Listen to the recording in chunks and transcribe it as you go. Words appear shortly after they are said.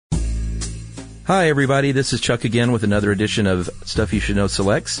Hi, everybody. This is Chuck again with another edition of Stuff You Should Know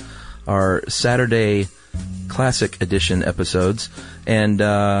Selects, our Saturday Classic Edition episodes. And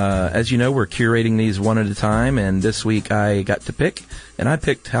as you know, we're curating these one at a time, and this week I got to pick, and I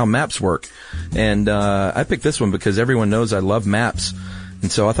picked how maps work. And I picked this one because everyone knows I love maps,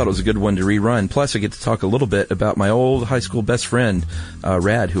 and so I thought it was a good one to rerun. Plus, I get to talk a little bit about my old high school best friend,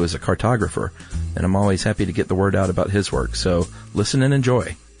 Rad, who is a cartographer, and I'm always happy to get the word out about his work. So listen and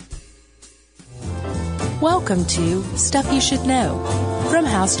enjoy. Welcome to Stuff You Should Know from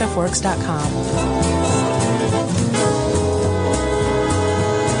HowStuffWorks.com.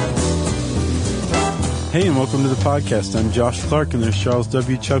 Hey, and welcome to the podcast. I'm Josh Clark, and there's Charles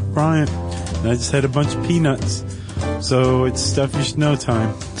W. Chuck Bryant, and I just had a bunch of peanuts. So it's Stuff You Should Know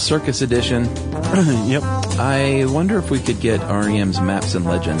time. Circus Edition. Yep. I wonder if we could get REM's Maps and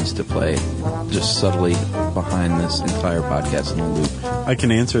Legends to play just subtly behind this entire podcast in a loop. I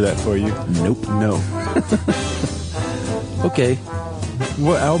can answer that for you. Nope. No. Okay.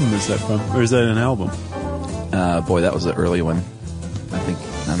 What album is that from? Or is that an album? Boy, that was the early one. I think,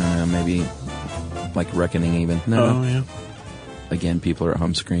 I don't know, maybe like Reckoning even. No. Oh, yeah. Again, people are at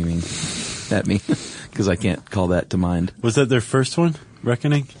home screaming at me because I can't call that to mind. Was that their first one?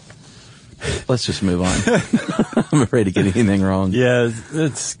 Reckoning? Let's just move on. I'm afraid of getting anything wrong. Yeah,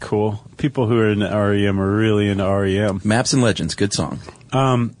 that's cool. People who are into REM are really into REM. Maps and Legends, good song.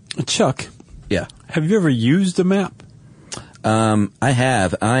 Chuck. Yeah. Have you ever used a map? I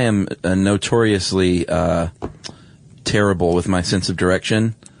have. I am notoriously terrible with my sense of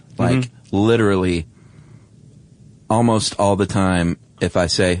direction. Like, literally, almost all the time, if I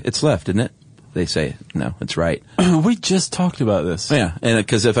say, it's left, isn't it? They say, no, it's right. We just talked about this. Yeah, and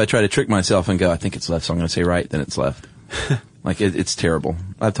because if I try to trick myself and go, I think it's left, so I'm going to say right, then it's left. Like, it's terrible.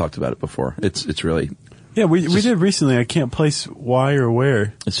 I've talked about it before. It's really... Yeah, we did recently. I can't place why or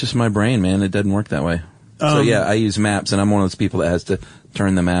where. It's just my brain, man. It doesn't work that way. So, yeah, I use maps, and I'm one of those people that has to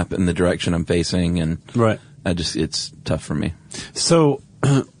turn the map in the direction I'm facing, and right. It's tough for me. So,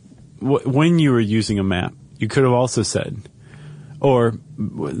 when you were using a map, you could have also said, or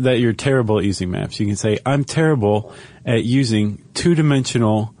that you're terrible at using maps. You can say, I'm terrible at using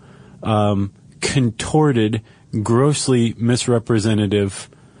two-dimensional, contorted, grossly misrepresentative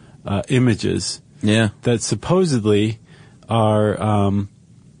images. Yeah. That supposedly are,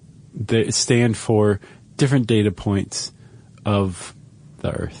 they stand for different data points of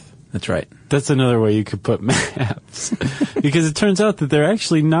the Earth. That's right. That's another way you could put maps. Because it turns out that they're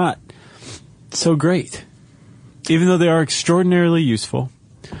actually not so great. Even though they are extraordinarily useful,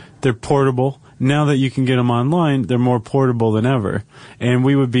 they're portable. Now that you can get them online, they're more portable than ever. And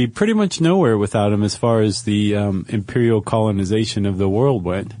we would be pretty much nowhere without them as far as the imperial colonization of the world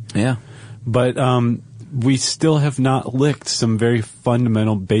went. Yeah. But we still have not licked some very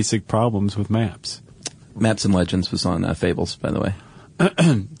fundamental, basic problems with maps. Maps and Legends was on Fables, by the way.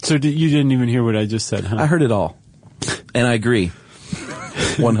 So you didn't even hear what I just said, huh? I heard it all. And I agree.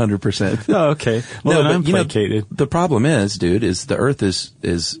 100%. Oh, okay. Well, no, then I'm placated. The problem is, dude, is the Earth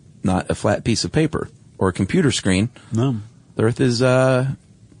is not a flat piece of paper or a computer screen. No. The Earth is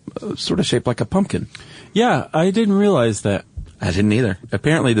sort of shaped like a pumpkin. Yeah, I didn't realize that. I didn't either.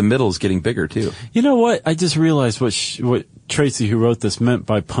 Apparently the middle's getting bigger, too. You know what? I just realized what Tracy, who wrote this, meant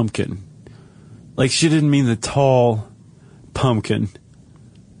by pumpkin. Like, she didn't mean the tall pumpkin.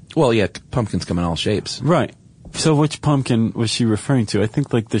 Well, yeah, pumpkins come in all shapes. Right. So which pumpkin was she referring to? I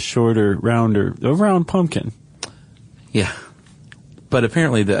think like the shorter, rounder, a round pumpkin. Yeah. But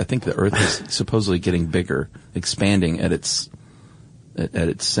apparently I think the Earth is supposedly getting bigger, expanding at its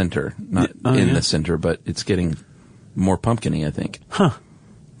center. Not in the center, but it's getting more pumpkin-y, I think. Huh.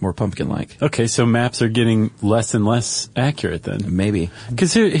 More pumpkin-like. Okay, so maps are getting less and less accurate then. Maybe.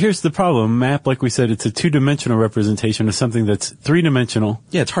 Because here's the problem. A map, like we said, it's a two-dimensional representation of something that's three-dimensional.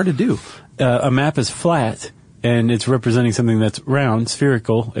 Yeah, it's hard to do. A map is flat, and it's representing something that's round,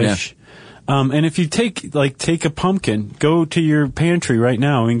 spherical-ish. Yeah. And if you take a pumpkin, go to your pantry right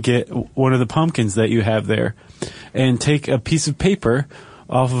now and get one of the pumpkins that you have there, and take a piece of paper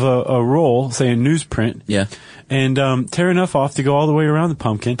off of a roll, say a newsprint. Yeah. And tear enough off to go all the way around the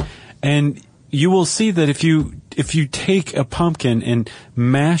pumpkin, and you will see that if you take a pumpkin and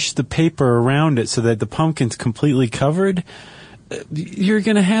mash the paper around it so that the pumpkin's completely covered, you're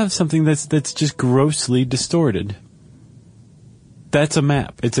going to have something that's just grossly distorted. That's a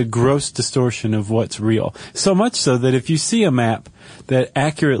map. It's a gross distortion of what's real. So much so that if you see a map that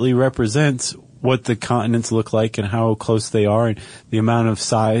accurately represents what the continents look like and how close they are and the amount of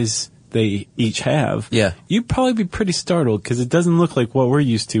size they each have, yeah, you'd probably be pretty startled because it doesn't look like what we're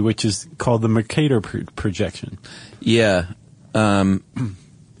used to, which is called the Mercator projection. Yeah.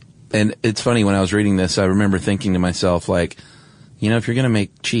 And it's funny, when I was reading this, I remember thinking to myself, like, if you're going to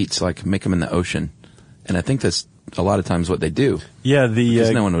make cheats, like, make them in the ocean. And I think that's a lot of times what they do. Yeah,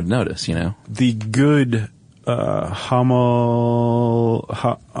 because no one would notice, The good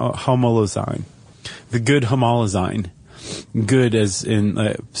homolazine. The good homolazine. Good as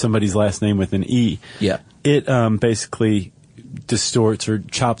in somebody's last name with an E. Yeah. It basically distorts or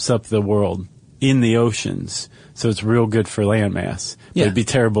chops up the world in the oceans. So it's real good for landmass. Yeah. But it'd be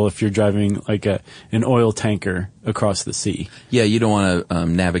terrible if you're driving like an oil tanker across the sea. Yeah, you don't want to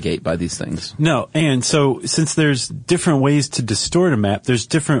navigate by these things. No, and so since there's different ways to distort a map, there's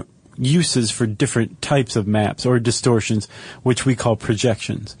different uses for different types of maps or distortions, which we call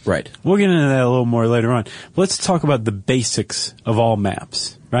projections. Right. We'll get into that a little more later on. Let's talk about the basics of all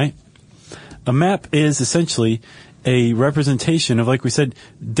maps, right? A map is essentially a representation of, like we said,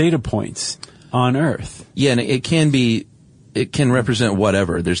 data points on Earth. Yeah, and it can represent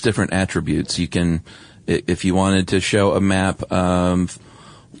whatever. There's different attributes. You can, if you wanted to show a map of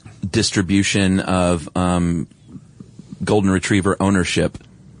distribution of golden retriever ownership,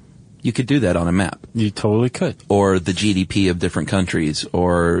 you could do that on a map. You totally could. Or the GDP of different countries,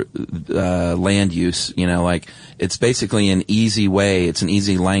 or land use. It's basically an easy way. It's an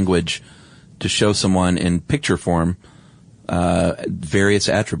easy language to show someone in picture form various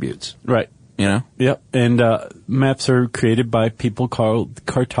attributes. Right. Yep. And maps are created by people called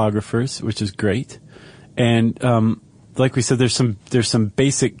cartographers, which is great. And like we said, there's some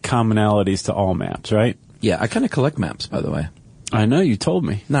basic commonalities to all maps, right? Yeah, I kind of collect maps, by the way. I know, you told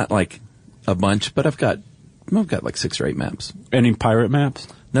me. Not like a bunch, but I've got like 6 or 8 maps. Any pirate maps?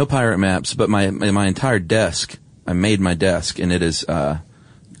 No pirate maps, but my entire desk, I made my desk, and it is,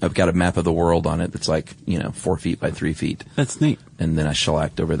 I've got a map of the world on it that's like, 4 feet by 3 feet. That's neat. And then I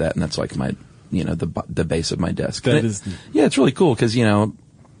shellacked over that, and that's like my, the base of my desk. That is neat. Yeah, it's really cool, because, I'll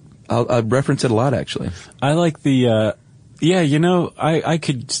reference it a lot, actually. I like the, I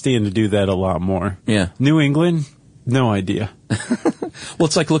could stand to do that a lot more. Yeah. New England? No idea. Well,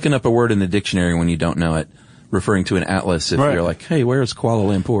 it's like looking up a word in the dictionary when you don't know it, referring to an atlas if you're like, hey, where's Kuala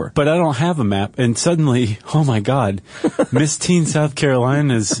Lumpur? But I don't have a map, and suddenly, oh my God, Miss Teen South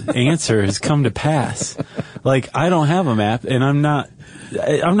Carolina's answer has come to pass. Like, I don't have a map, and I'm not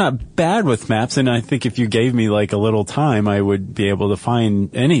bad with maps, and I think if you gave me like a little time, I would be able to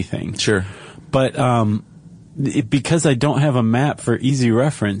find anything. Sure. But because I don't have a map for easy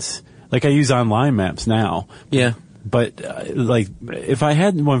reference, like I use online maps now. Yeah. But, if I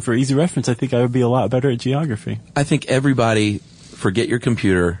had one for easy reference, I think I would be a lot better at geography. I think everybody, forget your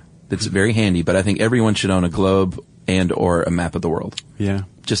computer, that's very handy, but I think everyone should own a globe and or a map of the world. Yeah.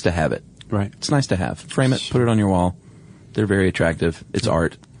 Just to have it. Right. It's nice to have. Frame it, put it on your wall. They're very attractive. It's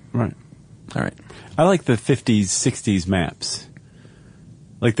art. Right. All right. I like the 50s, 60s maps.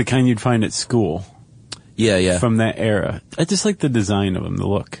 Like the kind you'd find at school. Yeah, yeah. From that era. I just like the design of them, the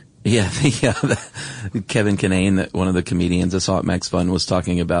look. Yeah, Kevin Kinane, one of the comedians I saw at Max Fun, was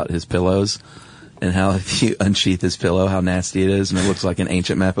talking about his pillows and how if you unsheath his pillow, how nasty it is, and it looks like an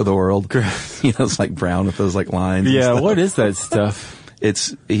ancient map of the world. It's like brown with those like lines. Yeah, what is that stuff?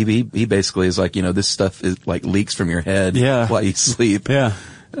 It's he basically is like, this stuff is like leaks from your head while you sleep. Yeah.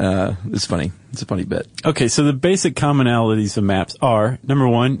 It's funny. It's a funny bit. Okay, so the basic commonalities of maps are, number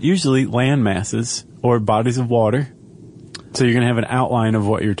one, usually land masses or bodies of water. So you're going to have an outline of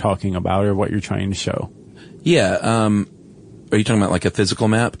what you're talking about or what you're trying to show. Yeah. Are you talking about like a physical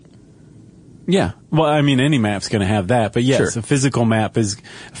map? Yeah. Well, I mean, any map's going to have that, but yes, sure. Physical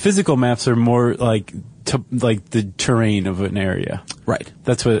maps are more like the terrain of an area. Right.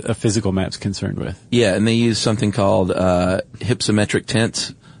 That's what a physical map's concerned with. Yeah, and they use something called hypsometric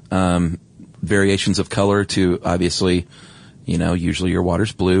tints, variations of color to obviously, usually your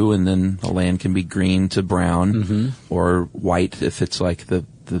water's blue, and then the land can be green to brown, or white if it's like the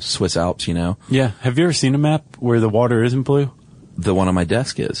Swiss Alps, Yeah. Have you ever seen a map where the water isn't blue? The one on my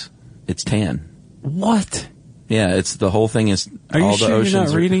desk is. It's tan. What? Yeah, it's the whole thing is. Are you sure you're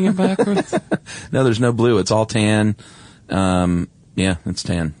not reading it backwards? No, there's no blue. It's all tan. Yeah, it's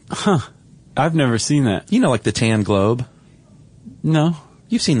tan. Huh. I've never seen that. Like the tan globe? No.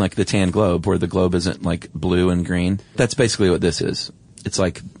 You've seen like the tan globe where the globe isn't like blue and green. That's basically what this is. It's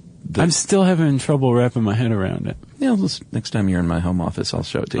like. I'm still having trouble wrapping my head around it. Yeah, next time you're in my home office, I'll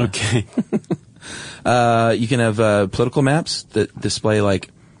show it to you. Okay. You can have political maps that display like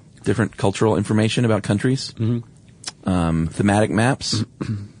different cultural information about countries. Thematic maps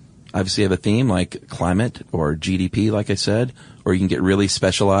obviously have a theme like climate or GDP, like I said, or you can get really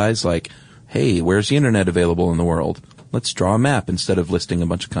specialized like, hey, where's the internet available in the world? Let's draw a map instead of listing a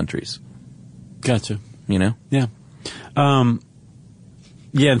bunch of countries. Gotcha. Yeah.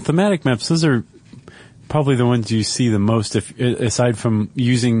 Yeah, and thematic maps, those are probably the ones you see the most, aside from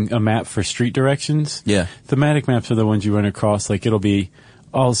using a map for street directions. Yeah. Thematic maps are the ones you run across. Like, it'll be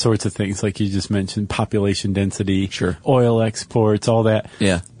all sorts of things, like you just mentioned, population density, Sure. oil exports, all that.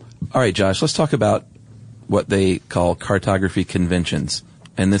 Yeah. All right, Josh, let's talk about what they call cartography conventions.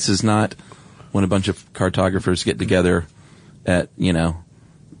 And this is not when a bunch of cartographers get together at,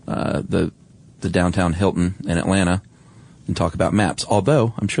 the downtown Hilton in Atlanta and talk about maps.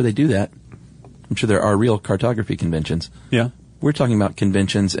 Although, I'm sure they do that. I'm sure there are real cartography conventions. Yeah. We're talking about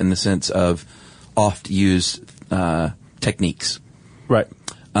conventions in the sense of oft-used techniques. Right.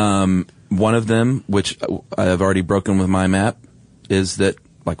 One of them, which I have already broken with my map, is that,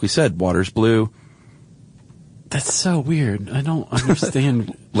 like we said, water's blue, That's so weird. I don't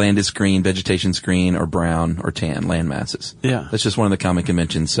understand. land is green, vegetation's green, or brown, or tan, land masses. Yeah. That's just one of the common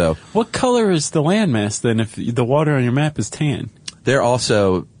conventions. So What color is the landmass then if the water on your map is tan? they're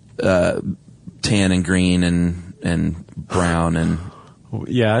also tan and green and brown, and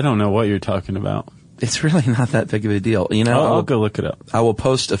Yeah, I don't know what you're talking about. it's really not that big of a deal. I'll go look it up. I will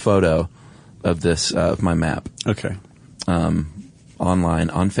post a photo of this, of my map, Okay. online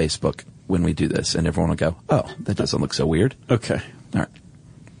on Facebook when we do this, and everyone will go, "Oh, that doesn't look so weird." Okay. All right.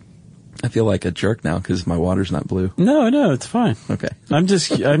 I feel like a jerk now because my water's not blue. No, it's fine. Okay. I'm just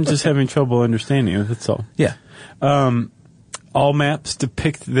having trouble understanding it. That's all. Yeah. All maps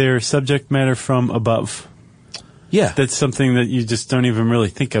depict their subject matter from above. Yeah. That's something that you just don't even really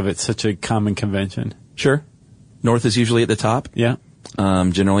think of. It's such a common convention. Sure. North is usually at the top, Yeah.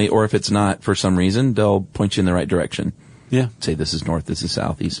 generally, or if it's not for some reason, they'll point you in the right direction. Yeah. Say this is north, this is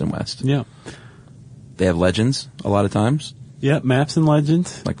south, east, and west. Yeah. They have legends a lot of times, Yeah. Maps and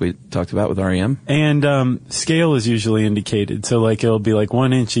legends. like we talked about with REM. And scale is usually indicated. So, like, it'll be like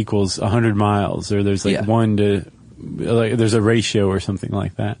 1 inch equals 100 miles, or there's like Yeah. 1 to, like, there's a ratio or something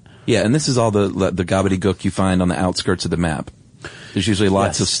like that. Yeah, and this is all the gobbledygook you find on the outskirts of the map. There's usually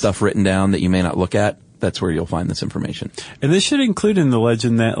lots Yes. of stuff written down that you may not look at. That's where you'll find this information. And this should include in the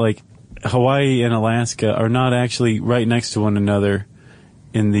legend that, like, Hawaii and Alaska are not actually right next to one another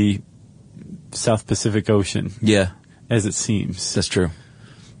in the South Pacific Ocean, Yeah, as it seems. that's true.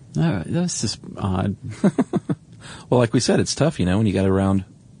 That's just odd. Well, like we said, it's tough, when you got a round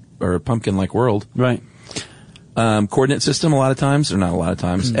or a pumpkin-like world. Right. Coordinate system, a lot of times, or not a lot of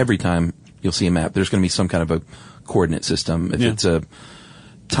times, every time you'll see a map, there's going to be some kind of a coordinate system. If it's a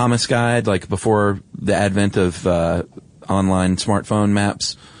Thomas guide, like before the advent of online smartphone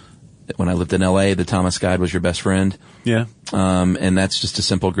maps, when I lived in LA, the Thomas guide was your best friend. Yeah. And that's just a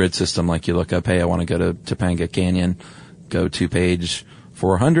simple grid system. Like you look up, hey, I want to go to Topanga Canyon, go to page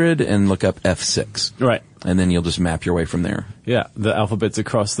 400 and look up F6. Right. And then you'll just map your way from there. Yeah. The alphabet's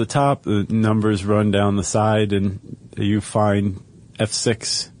across the top, the numbers run down the side, and you find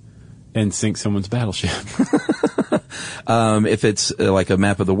F6 and sink someone's battleship. If it's like a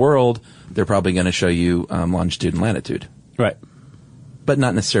map of the world, they're probably going to show you longitude and latitude. Right. But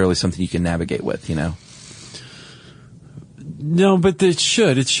not necessarily something you can navigate with, No, but it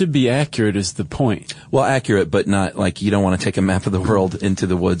should be accurate is the point. Well, accurate, but not like you don't want to take a map of the world into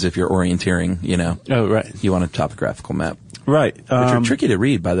the woods if you're orienteering, Oh, right. You want a topographical map. Right. Which are tricky to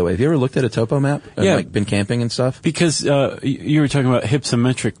read, by the way. Have you ever looked at a topo map? And, Yeah. Like been camping and stuff? Because you were talking about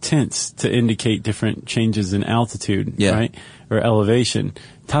hypsometric tints to indicate different changes in altitude, Yeah. right? Or elevation.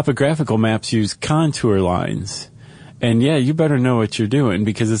 Topographical maps use contour lines. And yeah, you better know what you're doing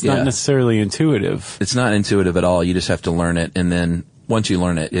because it's Yeah. not necessarily intuitive. It's not intuitive at all. You just have to learn it, and then once you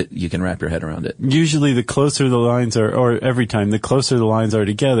learn it, you can wrap your head around it. Usually the closer the lines are, or every time, the closer the lines are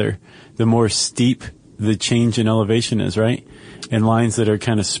together, the more steep the change in elevation is, right? And lines that are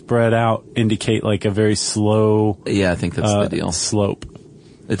kind of spread out indicate like a very slow Yeah, I think that's the deal. slope.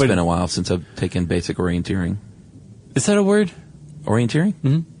 It's but- been a while since I've taken basic orienteering. Is that a word? Orienteering?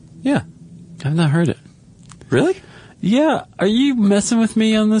 Mm-hmm. Yeah. I've not heard it. Really? Yeah, are you messing with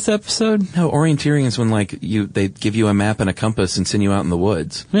me on this episode? No, orienteering is when they give you a map and a compass and send you out in the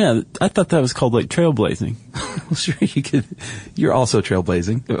woods. Yeah, I thought that was called like trailblazing. Well, sure, you're also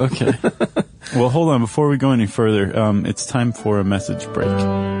trailblazing. Okay. Well, hold on. Before we go any further, it's time for a message break.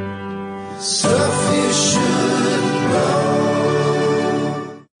 Stuff you should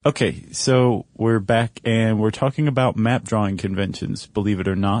know. Okay, so we're back and we're talking about map drawing conventions, believe it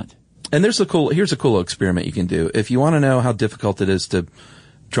or not. And here's a cool experiment you can do. If you want to know how difficult it is to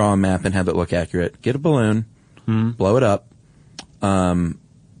draw a map and have it look accurate, get a balloon, blow it up,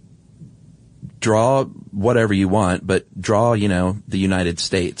 draw whatever you want, but draw, the United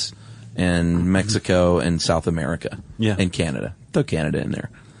States and Mexico and South America and Canada. Throw Canada in there.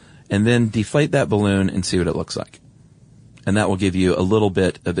 And then deflate that balloon and see what it looks like. And that will give you a little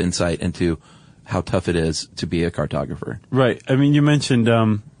bit of insight into how tough it is to be a cartographer. Right. I mean, you mentioned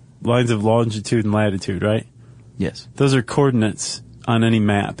lines of longitude and latitude, right? Yes. Those are coordinates on any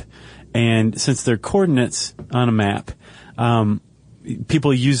map. And since they're coordinates on a map,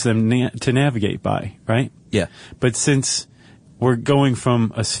 people use them to navigate by, right? Yeah. But since we're going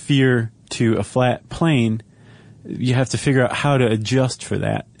from a sphere to a flat plane, you have to figure out how to adjust for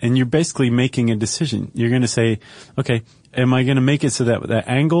that. And you're basically making a decision. You're going to say, okay, am I going to make it so that the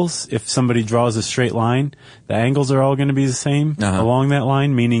angles, if somebody draws a straight line, the angles are all going to be the same along that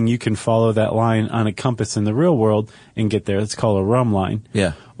line, meaning you can follow that line on a compass in the real world and get there. It's called a rhumb line.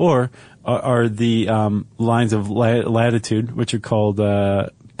 Yeah. Or are the lines of latitude, which are called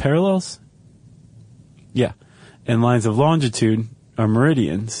parallels? Yeah. And lines of longitude are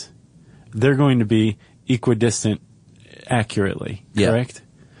meridians. They're going to be equidistant accurately, correct?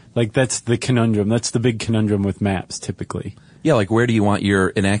 Like that's the conundrum. That's the big conundrum with maps typically. Yeah, like where do you want your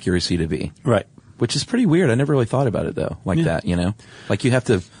inaccuracy to be? Right. Which is pretty weird. I never really thought about it though, like that, you know? Like you have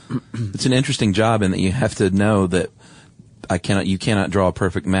to, it's an interesting job in that you have to know that you cannot draw a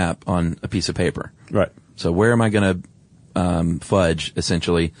perfect map on a piece of paper. Right. So where am I going to fudge,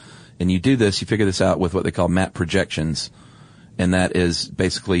 essentially? And you do this, you figure this out with what they call map projections. And that is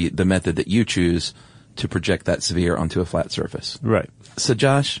basically the method that you choose to project that sphere onto a flat surface. Right. So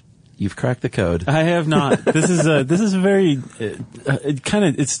Josh, you've cracked the code. I have not. This is a very,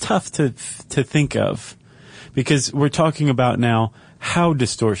 it's tough to think of because we're talking about now how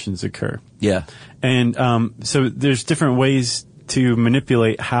distortions occur. Yeah. And so there's different ways to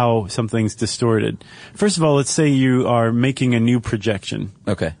manipulate how something's distorted. First of all, let's say you are making a new projection.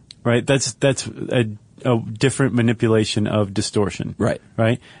 Okay. Right? That's a different manipulation of distortion. Right.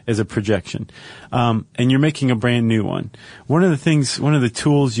 Right? As a projection. And you're making a brand new one. One of the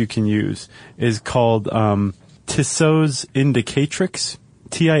tools you can use is called Tissot's Indicatrix.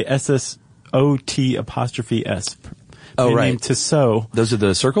 TISSOT''S. Oh, right. Named Tissot. Those are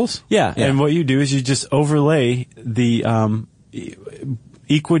the circles? Yeah. And what you do is you just overlay the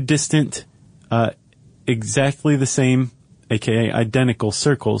equidistant, exactly the same, aka identical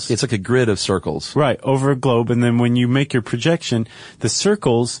circles. It's like a grid of circles. Right, over a globe, and then when you make your projection, the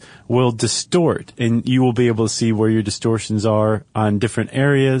circles will distort, and you will be able to see where your distortions are on different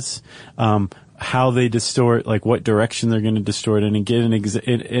areas, how they distort, like what direction they're going to distort, and get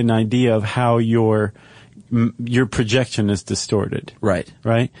an idea of how your projection is distorted. Right.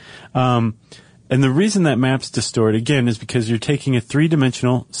 Right? And the reason that maps distort, again, is because you're taking a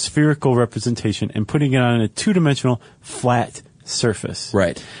three-dimensional spherical representation and putting it on a two-dimensional flat surface.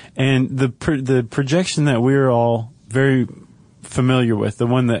 Right. And the projection that we're all very familiar with, the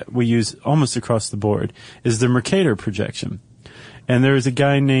one that we use almost across the board, is the Mercator projection. And there is a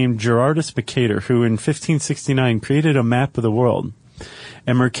guy named Gerardus Mercator who in 1569 created a map of the world.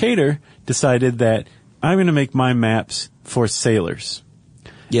 And Mercator decided that I'm going to make my maps for sailors.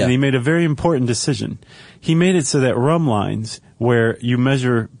 Yeah. And he made a very important decision. He made it so that rhumb lines, where you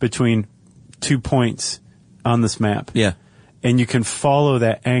measure between 2 points on this map, yeah, and you can follow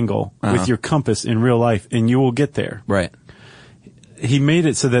that angle with your compass in real life, and you will get there. Right. He made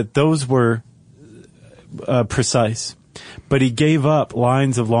it so that those were precise, but he gave up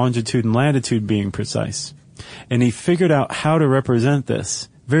lines of longitude and latitude being precise. And he figured out how to represent this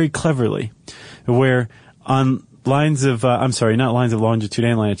very cleverly, where on lines of, not lines of longitude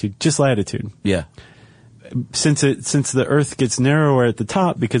and latitude, just latitude. Yeah. Since the Earth gets narrower at the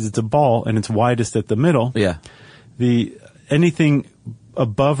top because it's a ball and it's widest at the middle. Yeah. Anything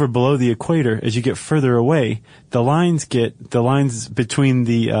above or below the equator, as you get further away, the lines between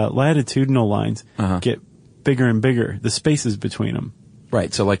the latitudinal lines get bigger and bigger. The spaces between them.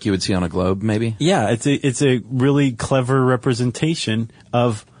 Right. So like you would see on a globe, maybe? Yeah. It's a really clever representation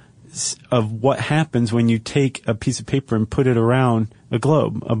of what happens when you take a piece of paper and put it around a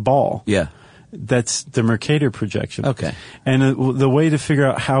globe, a ball. Yeah. That's the Mercator projection. Okay. And the way to figure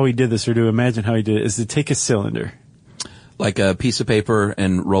out how he did this, or to imagine how he did it, is to take a cylinder. Like a piece of paper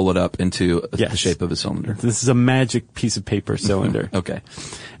and roll it up into the shape of a cylinder. This is a magic piece of paper cylinder. Okay.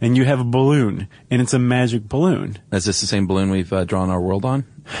 And you have a balloon, and it's a magic balloon. Is this the same balloon we've drawn our world on?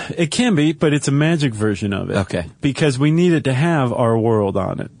 It can be, but it's a magic version of it. Okay. Because we need it to have our world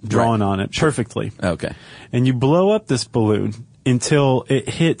on it, drawn on it perfectly. Okay. And you blow up this balloon until it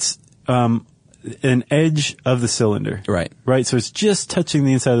hits an edge of the cylinder. Right. Right? So it's just touching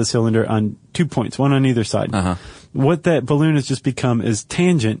the inside of the cylinder on 2 points, one on either side. What that balloon has just become is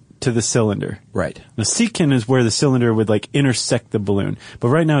tangent to the cylinder. Right. The secant is where the cylinder would like intersect the balloon. But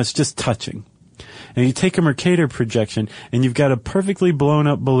right now it's just touching. And you take a Mercator projection, and you've got a perfectly blown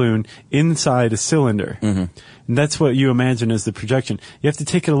up balloon inside a cylinder. Mm-hmm. And that's what you imagine as the projection. You have to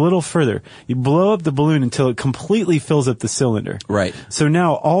take it a little further. You blow up the balloon until it completely fills up the cylinder. Right. So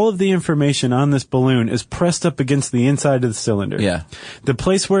now all of the information on this balloon is pressed up against the inside of the cylinder. Yeah. The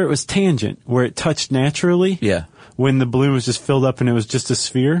place where it was tangent, where it touched naturally, Yeah. when the balloon was just filled up and it was just a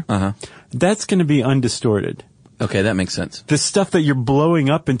sphere, that's going to be undistorted. Okay, that makes sense. The stuff that you're blowing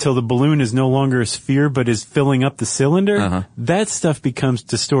up until the balloon is no longer a sphere but is filling up the cylinder, that stuff becomes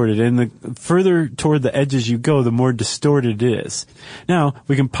distorted. And the further toward the edges you go, the more distorted it is. Now,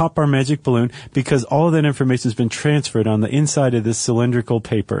 we can pop our magic balloon because all of that information has been transferred on the inside of this cylindrical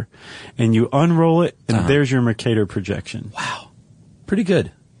paper. And you unroll it, and there's your Mercator projection. Wow. Pretty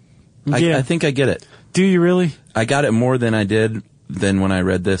good. Yeah. I think I get it. Do you really? I got it more than I did than when I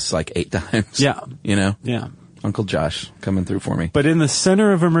read this like 8 times. Yeah. You know? Yeah. Uncle Josh coming through for me. But in the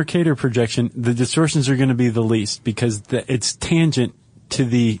center of a Mercator projection, the distortions are going to be the least because it's tangent to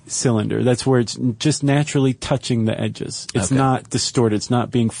the cylinder. That's where it's just naturally touching the edges. It's not distorted. It's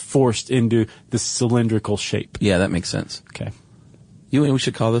not being forced into the cylindrical shape. Yeah, that makes sense. Okay. You know we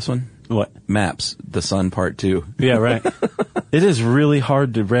should call this one? What? Maps, the Sun Part 2. Yeah, right. It is really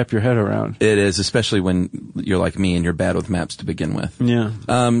hard to wrap your head around. It is, especially when you're like me and you're bad with maps to begin with.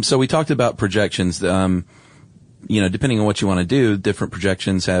 Yeah. So we talked about projections. Depending on what you want to do, different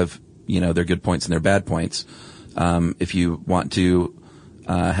projections have, their good points and their bad points. If you want to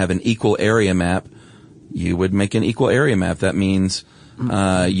have an equal area map, you would make an equal area map. That means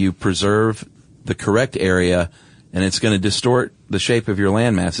you preserve the correct area, and it's going to distort the shape of your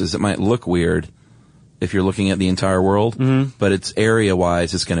land masses. It might look weird if you're looking at the entire world, but it's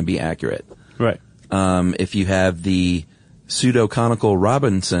area-wise, it's going to be accurate. Right. If you have the pseudo-conical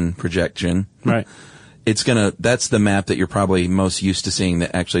Robinson projection, right, that's the map that you're probably most used to seeing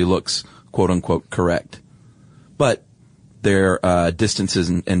that actually looks quote-unquote correct. But their distances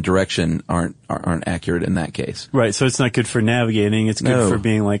and direction aren't accurate in that case. Right, so it's not good for navigating. It's good for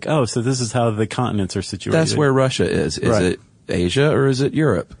being like, oh, so this is how the continents are situated. That's where Russia is. Is it Asia or is it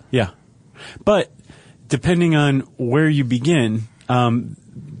Europe? Yeah. But depending on where you begin, the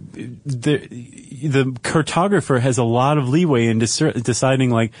cartographer has a lot of leeway in deciding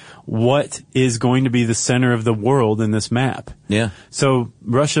like what is going to be the center of the world in this map. Yeah. So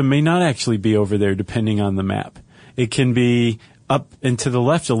Russia may not actually be over there depending on the map. It can be up and to the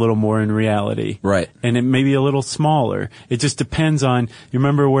left a little more in reality. Right. And it may be a little smaller. It just depends on, you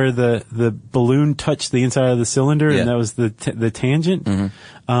remember where the balloon touched the inside of the cylinder and that was the tangent?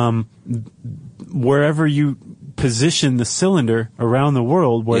 Wherever you position the cylinder around the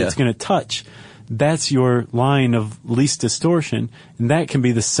world where it's going to touch, that's your line of least distortion, and that can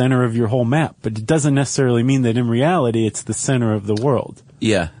be the center of your whole map. But it doesn't necessarily mean that in reality it's the center of the world.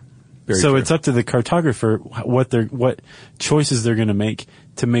 Yeah. So it's up to the cartographer what choices they're going to make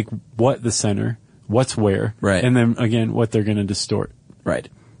what the center, what's where, right, and then again what they're going to distort. Right.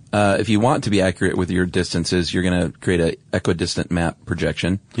 If you want to be accurate with your distances, you're going to create a equidistant map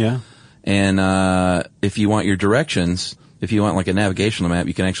projection. Yeah. And if you want your directions, if you want like a navigational map,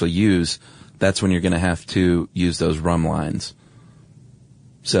 you can actually that's when you're going to have to use those rhumb lines.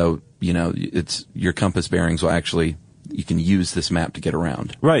 So, it's your compass bearings will actually, you can use this map to get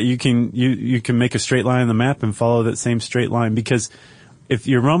around. Right. You can make a straight line on the map and follow that same straight line, because if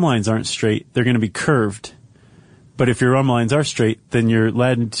your rhumb lines aren't straight, they're going to be curved. But if your rhumb lines are straight, then your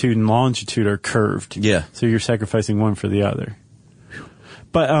latitude and longitude are curved. Yeah. So you're sacrificing one for the other.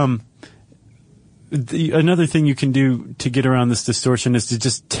 But another thing you can do to get around this distortion is to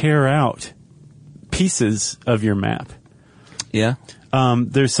just tear out pieces of your map. Yeah.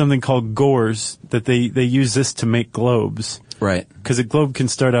 There's something called gores that they use this to make globes. Right. Because a globe can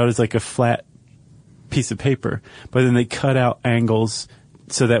start out as like a flat piece of paper, but then they cut out angles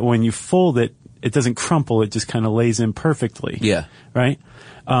so that when you fold it, it doesn't crumple, it just kind of lays in perfectly. Yeah. Right?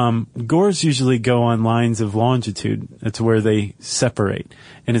 Gores usually go on lines of longitude. That's where they separate.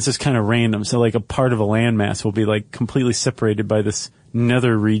 And it's just kind of random. So like a part of a landmass will be like completely separated by this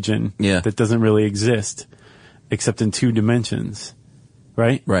nether region that doesn't really exist except in 2 dimensions.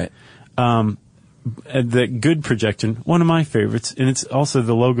 Right? Right. The good projection, one of my favorites, and it's also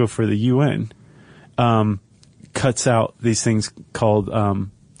the logo for the UN, cuts out these things called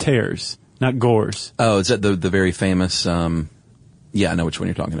tears, not gores. Oh, is that the very famous? Yeah, I know which one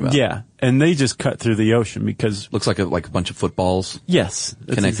you're talking about. Yeah, and they just cut through the ocean because looks like a bunch of footballs. Yes,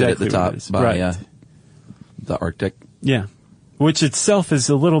 that's connected exactly at the top by the Arctic. Yeah, which itself is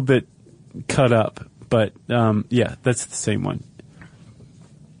a little bit cut up, but that's the same one.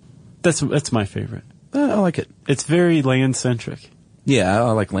 That's my favorite. I like it. It's very land centric. Yeah,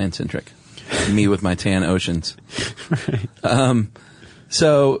 I like land centric. Me with my tan oceans. Right.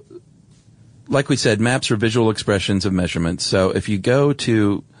 So, like we said, maps are visual expressions of measurements. So if you go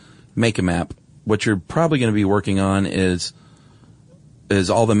to make a map, what you're probably going to be working on is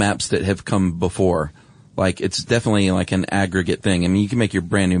all the maps that have come before. Like, it's definitely like an aggregate thing. I mean, you can make your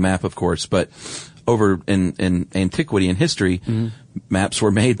brand new map, of course, but over in antiquity and history, maps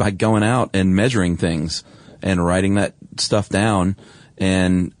were made by going out and measuring things and writing that stuff down.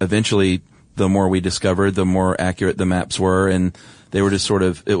 And eventually, the more we discovered, the more accurate the maps were. And they were just sort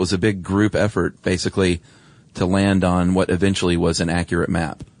of, it was a big group effort, basically, to land on what eventually was an accurate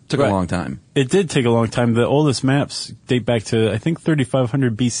map. Took a long time. It did take a long time. The oldest maps date back to, I think,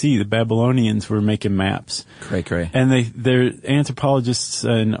 3500 BC. The Babylonians were making maps. Cray. And their anthropologists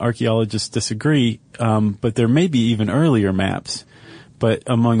and archaeologists disagree, but there may be even earlier maps. But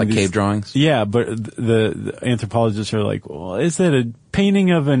among like these, cave drawings? Yeah, but the anthropologists are like, well, is that a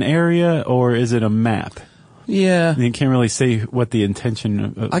painting of an area or is it a map? Yeah. And you can't really say what the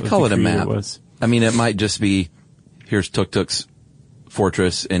intention of I call the it a creator map. was. I mean, it might just be, here's Tuk-Tuk's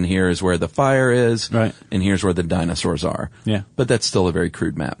fortress, and here is where the fire is, right, and here's where the dinosaurs are. Yeah. But that's still a very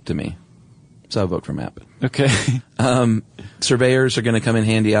crude map to me. So I vote for map. Okay. Surveyors are going to come in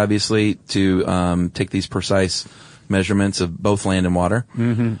handy, obviously, to take these precise measurements of both land and water.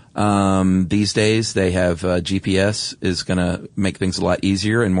 Mm-hmm. These days, they have GPS is going to make things a lot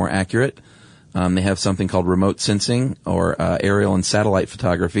easier and more accurate. They have something called remote sensing or aerial and satellite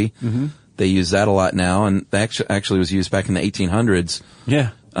photography. Mm-hmm. They use that a lot now, and that actually was used back in the 1800s.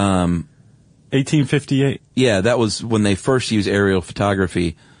 Yeah. 1858. Yeah, that was when they first used aerial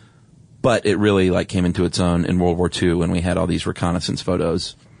photography, but it really came into its own in World War II when we had all these reconnaissance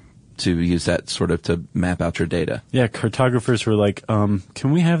photos to use that sort of to map out your data. Yeah, cartographers were like,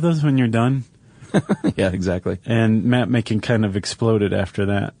 can we have those when you're done? Yeah, exactly. And map making kind of exploded after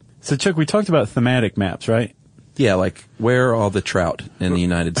that. So, Chuck, we talked about thematic maps, right? Yeah, like where are all the trout in the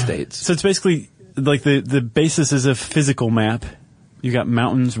United States? So it's basically like the basis is a physical map. You got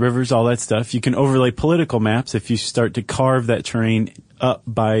mountains, rivers, all that stuff. You can overlay political maps if you start to carve that terrain up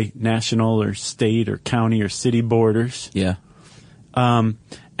by national or state or county or city borders. Yeah. And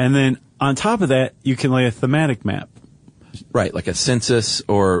then on top of that, you can lay a thematic map. Right, like a census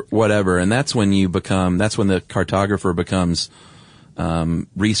or whatever. And that's when that's when the cartographer becomes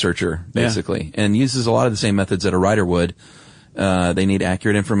researcher, basically, and uses a lot of the same methods that a writer would. They need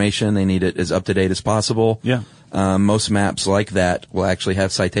accurate information. They need it as up to date as possible. Yeah. Most maps like that will actually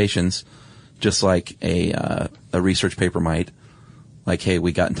have citations, just like a research paper might. Like, hey,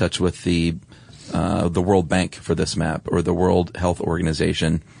 we got in touch with the World Bank for this map, or the World Health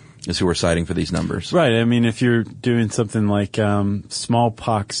Organization is who we're citing for these numbers. Right. I mean, if you're doing something like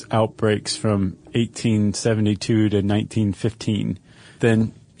smallpox outbreaks from 1872 to 1915,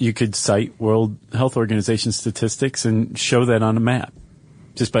 then you could cite World Health Organization statistics and show that on a map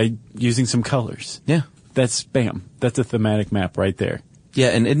just by using some colors. Yeah. That's bam. That's a thematic map right there. Yeah,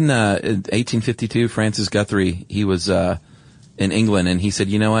 and in 1852, Francis Guthrie, he was in England, and he said,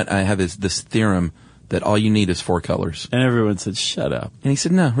 you know what, I have this theorem that all you need is 4 colors. And everyone said, shut up. And he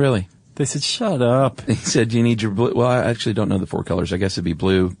said, no, really. They said, shut up. He said, you need your blue. Well, I actually don't know the 4 colors. I guess it'd be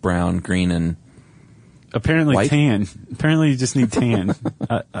blue, brown, green, and apparently white? Tan. Apparently you just need tan.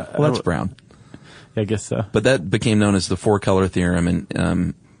 Well, that's brown. Yeah, I guess so. But that became known as the 4-color theorem,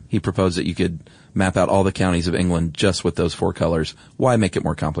 and he proposed that you could map out all the counties of England just with those 4 colors. Why make it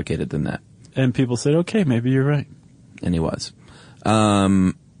more complicated than that? And people said, okay, maybe you're right. And he was.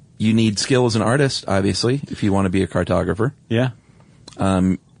 You need skill as an artist, obviously, if you want to be a cartographer. Yeah.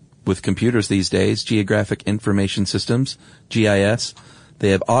 With computers these days, Geographic Information Systems, GIS,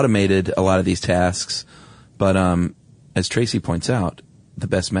 they have automated a lot of these tasks. But as Tracy points out, the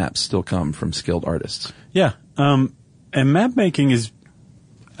best maps still come from skilled artists. Yeah. And map making is,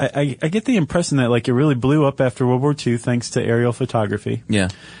 I get the impression that it really blew up after World War II thanks to aerial photography. Yeah.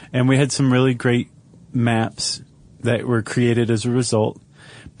 And we had some really great maps that were created as a result.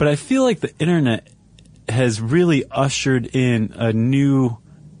 But I feel like the internet has really ushered in a new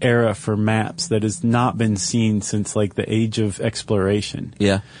era for maps that has not been seen since the age of exploration.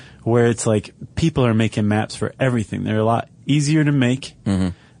 Yeah. Where it's people are making maps for everything. They're a lot easier to make.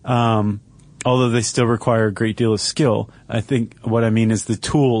 Mm-hmm. Although they still require a great deal of skill. I think what I mean is the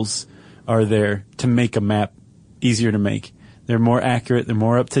tools are there to make a map easier to make. They're more accurate. They're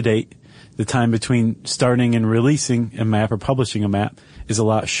more up to date. The time between starting and releasing a map or publishing a map is a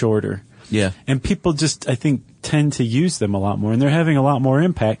lot shorter. Yeah. And people just, I think, tend to use them a lot more. And they're having a lot more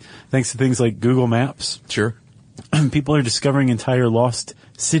impact thanks to things like Google Maps. Sure. People are discovering entire lost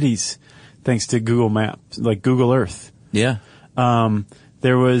cities thanks to Google Maps, like Google Earth. Yeah.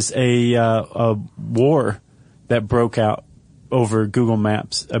 there was a war that broke out over Google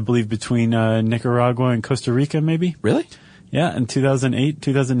Maps, I believe between Nicaragua and Costa Rica, maybe. Really? Yeah, in 2008,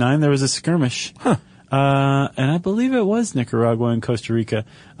 2009, there was a skirmish. Huh. And I believe it was Nicaragua and Costa Rica.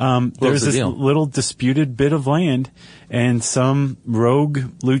 There was this little disputed bit of land, and some rogue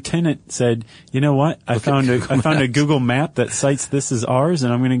lieutenant said, "You know what? I found a Google map that cites this as ours,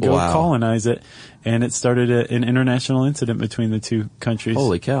 and I'm going to go colonize it." And it started an international incident between the two countries.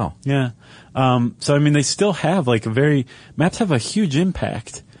 Holy cow! Yeah. So I mean, they still have maps have a huge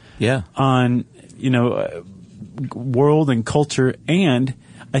impact. Yeah. On world and culture, and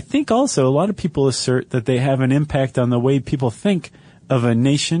I think also a lot of people assert that they have an impact on the way people think of a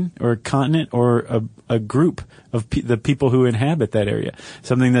nation or a continent or a group of the people who inhabit that area.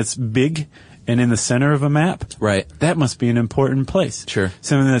 Something that's big and in the center of a map, right? That must be an important place. Sure.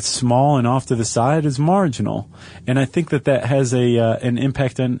 Something that's small and off to the side is marginal, and I think that has an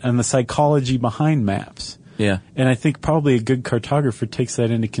impact on the psychology behind maps. Yeah. And I think probably a good cartographer takes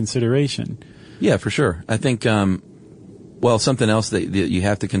that into consideration. Yeah, for sure. I think, something else that you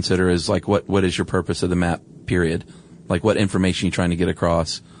have to consider is like what is your purpose of the map, period? Like what information you're trying to get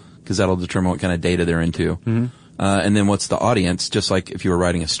across, because that'll determine what kind of data they're into. Mm-hmm. And then what's the audience? Just like if you were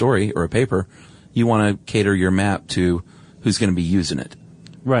writing a story or a paper, you want to cater your map to who's going to be using it.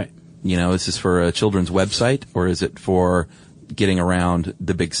 Right. Is this for a children's website or is it for getting around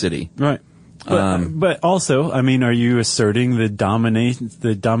the big city? Right. But also, I mean, are you asserting the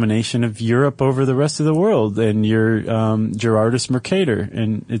domination of Europe over the rest of the world? And you're Gerardus Mercator,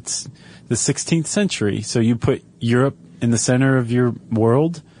 and it's the 16th century. So you put Europe in the center of your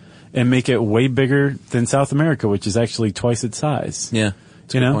world and make it way bigger than South America, which is actually twice its size. Yeah,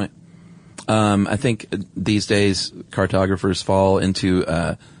 that's a good point. I think these days cartographers fall into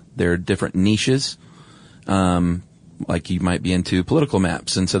their different niches. Like you might be into political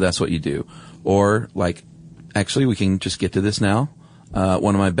maps, and so that's what you do. Or actually we can just get to this now.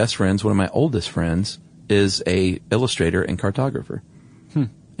 One of my best friends, one of my oldest friends, is a illustrator and cartographer.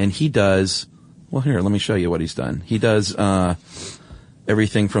 And he does, here, let me show you what he's done. He does,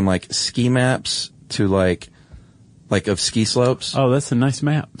 everything from ski maps to of ski slopes. Oh, that's a nice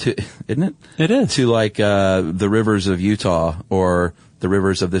map. Isn't it? It is. To the rivers of Utah or the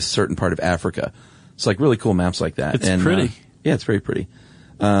rivers of this certain part of Africa. It's really cool maps like that. It's pretty. Yeah, it's very pretty.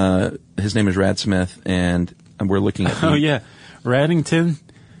 His name is Rad Smith, and we're looking at... Oh, yeah. Radington,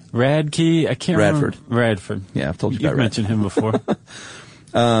 Radke, I can't Radford. remember. Radford. Yeah, I've told you about You've mentioned him before.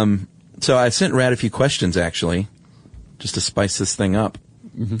 So I sent Rad a few questions, actually, just to spice this thing up.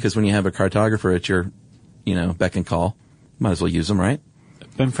 Because when you have a cartographer at your, beck and call, might as well use them, right?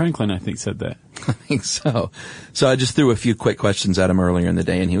 Ben Franklin, I think, said that. I think so. So I just threw a few quick questions at him earlier in the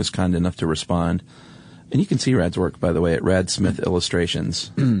day, and he was kind enough to respond. And you can see Rad's work, by the way, at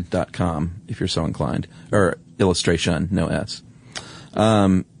radsmithillustrations.com if you're so inclined. Or illustration, no S.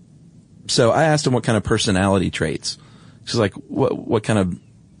 So I asked him what kind of personality traits. She's like, what kind of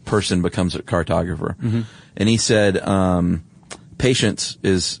person becomes a cartographer? Mm-hmm. And he said, patience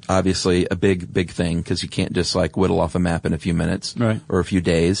is obviously a big thing because you can't just whittle off a map in a few minutes or a few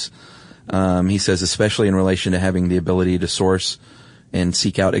days. He says, especially in relation to having the ability to source and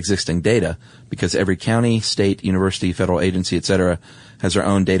seek out existing data, because every county, state, university, federal agency, etc., has their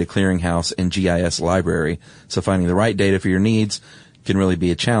own data clearinghouse and GIS library. So finding the right data for your needs can really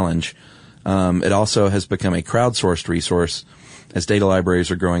be a challenge. It also has become a crowdsourced resource as data libraries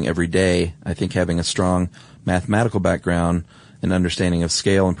are growing every day. I think having a strong mathematical background and understanding of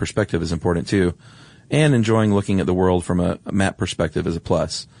scale and perspective is important too. And enjoying looking at the world from a map perspective is a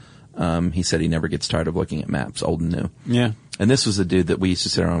plus. He said he never gets tired of looking at maps, old and new. Yeah. And this was the dude that we used to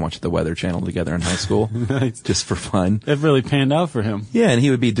sit around and watch the Weather Channel together in high school. Nice. Just for fun. It really panned out for him. Yeah, and he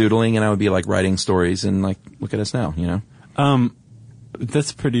would be doodling and I would be writing stories and look at us now,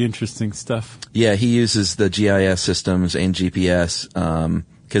 That's pretty interesting stuff. Yeah, he uses the GIS systems and GPS,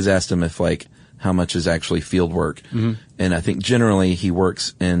 cause I asked him if how much is actually field work. Mm-hmm. And I think generally he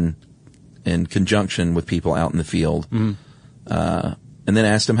works in conjunction with people out in the field. Mm-hmm. And then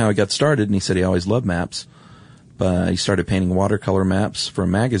asked him how he got started, and he said he always loved maps. But he started painting watercolor maps for a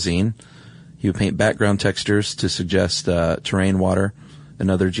magazine. He would paint background textures to suggest terrain, water,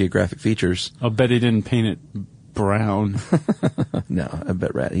 and other geographic features. I'll bet he didn't paint it brown. No, I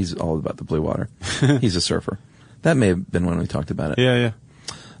bet he's all about the blue water. He's a surfer. That may have been when we talked about it. Yeah.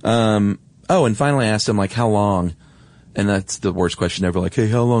 And finally I asked him how long, and that's the worst question ever, hey,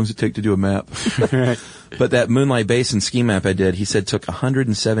 how long does it take to do a map? Right. But that Moonlight Basin ski map I did, he said took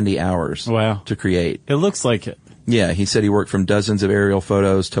 170 hours to create. It looks like it. Yeah, he said he worked from dozens of aerial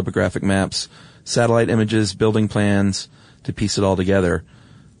photos, topographic maps, satellite images, building plans, to piece it all together.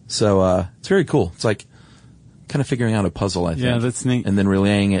 So it's very cool. It's like kind of figuring out a puzzle, I think. Yeah, that's neat. And then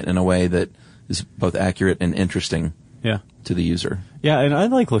relaying it in a way that is both accurate and interesting to the user. Yeah, and I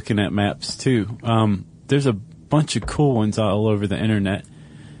like looking at maps, too. There's a bunch of cool ones all over the internet.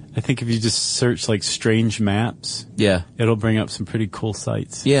 I think if you just search, like, strange maps, it'll bring up some pretty cool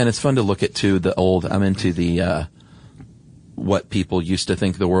sites. Yeah, and it's fun to look at, too, I'm into the what people used to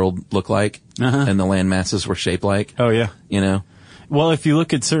think the world looked like and the land masses were shaped like. Oh, yeah. You know? Well, if you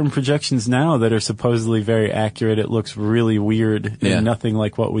look at certain projections now that are supposedly very accurate, it looks really weird and nothing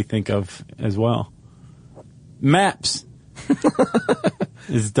like what we think of as well. Maps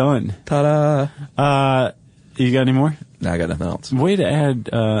is done. Ta-da! You got any more? No, I got nothing else. Way to add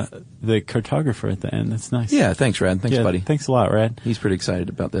the cartographer at the end. That's nice. Yeah, thanks, Rad. Thanks, buddy. Thanks a lot, Rad. He's pretty excited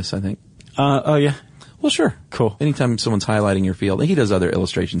about this, I think. Oh, yeah? Well, sure. Cool. Anytime someone's highlighting your field, he does other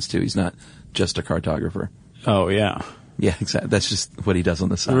illustrations, too. He's not just a cartographer. Oh, yeah. Yeah, exactly. That's just what he does on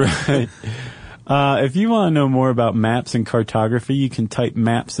the side. Right. If you want to know more about maps and cartography, you can type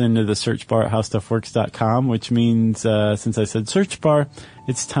maps into the search bar at howstuffworks.com, which means, since I said search bar,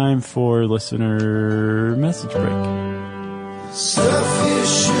 it's time for listener message break. Stuff you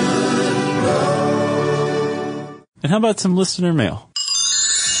should know. And how about some listener mail?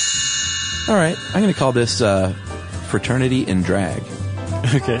 All right. I'm going to call this Fraternity in Drag.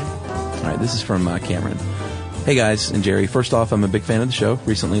 Okay. All right. This is from Cameron. Hey guys and Jerry, first off, I'm a big fan of the show.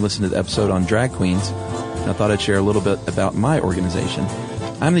 Recently listened to the episode on drag queens, and I thought I'd share a little bit about my organization.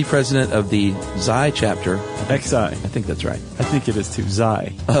 I'm the president of the Xi chapter. XI. I think that's right. I think it is too.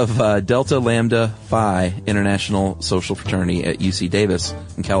 Xi. Of Delta Lambda Phi International Social Fraternity at UC Davis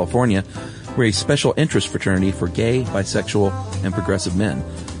in California. We're a special interest fraternity for gay, bisexual, and progressive men.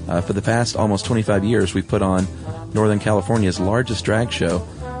 For the past almost 25 years, we've put on Northern California's largest drag show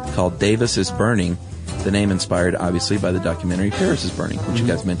called Davis is Burning. The name inspired, obviously, by the documentary Paris is Burning, which you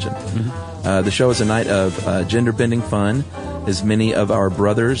guys mentioned. The show is a night of gender-bending fun, as many of our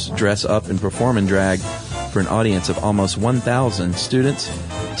brothers dress up and perform in drag for an audience of almost 1,000 students,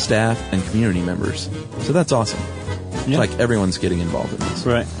 staff, and community members. So that's awesome. It's like everyone's getting involved in this.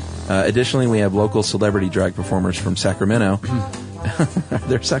 Right. Additionally, we have local celebrity drag performers from Sacramento. Are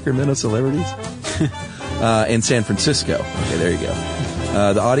there Sacramento celebrities? In San Francisco. Okay, there you go.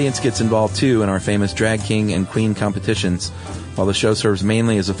 The audience gets involved, too, in our famous Drag King and Queen competitions. While the show serves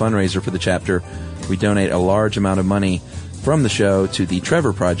mainly as a fundraiser for the chapter, we donate a large amount of money from the show to the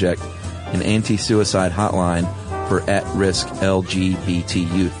Trevor Project, an anti-suicide hotline for at-risk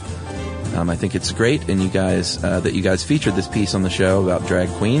LGBT youth. I think it's great and that you guys featured this piece on the show about drag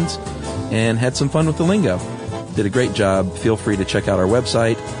queens and had some fun with the lingo. Did a great job. Feel free to check out our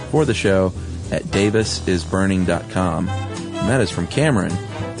website for the show at davisisburning.com. And that is from Cameron.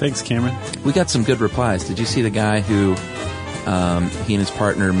 Thanks, Cameron. We got some good replies. Did you see the guy who he and his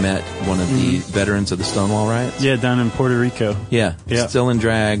partner met one of the veterans of the Stonewall riots? Yeah, down in Puerto Rico. Yeah. Still in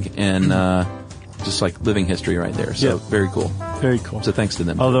drag and just like living history right there. So very cool. Very cool. So thanks to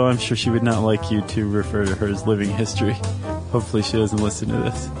them. Although I'm sure she would not like you to refer to her as living history. Hopefully she doesn't listen to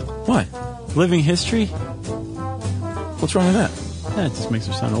this. Why? Living history? What's wrong with that? Yeah, it just makes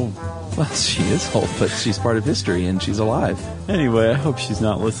her sound old. Well, she is old, but she's part of history, and she's alive. Anyway, I hope she's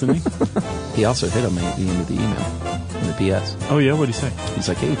not listening. He also hit him at the end of the email, in the PS. Oh, yeah? What'd he say? He's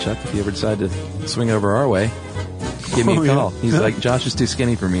like, hey, Chuck, if you ever decide to swing over our way, give me a call. Yeah. He's like, Josh is too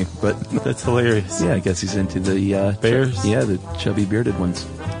skinny for me, but... That's hilarious. Yeah, I guess he's into the... bears? The chubby bearded ones.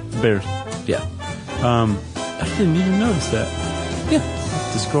 Bears. Yeah. I didn't even notice that. Yeah.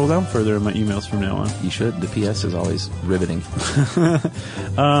 To scroll down further in my emails from now on. You should. The PS is always riveting.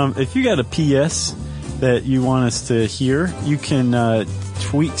 If you got a PS that you want us to hear, you can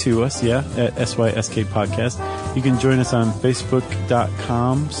tweet to us, at SYSK Podcast. You can join us on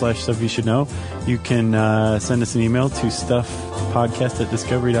Facebook.com/Stuff You Should Know. You can send us an email to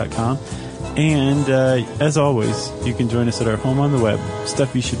stuffpodcast@discovery.com. And as always, you can join us at our home on the web,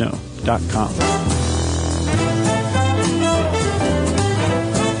 StuffYouShouldKnow.com.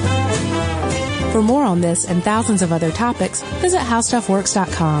 For more on this and thousands of other topics, visit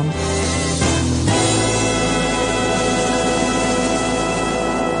HowStuffWorks.com.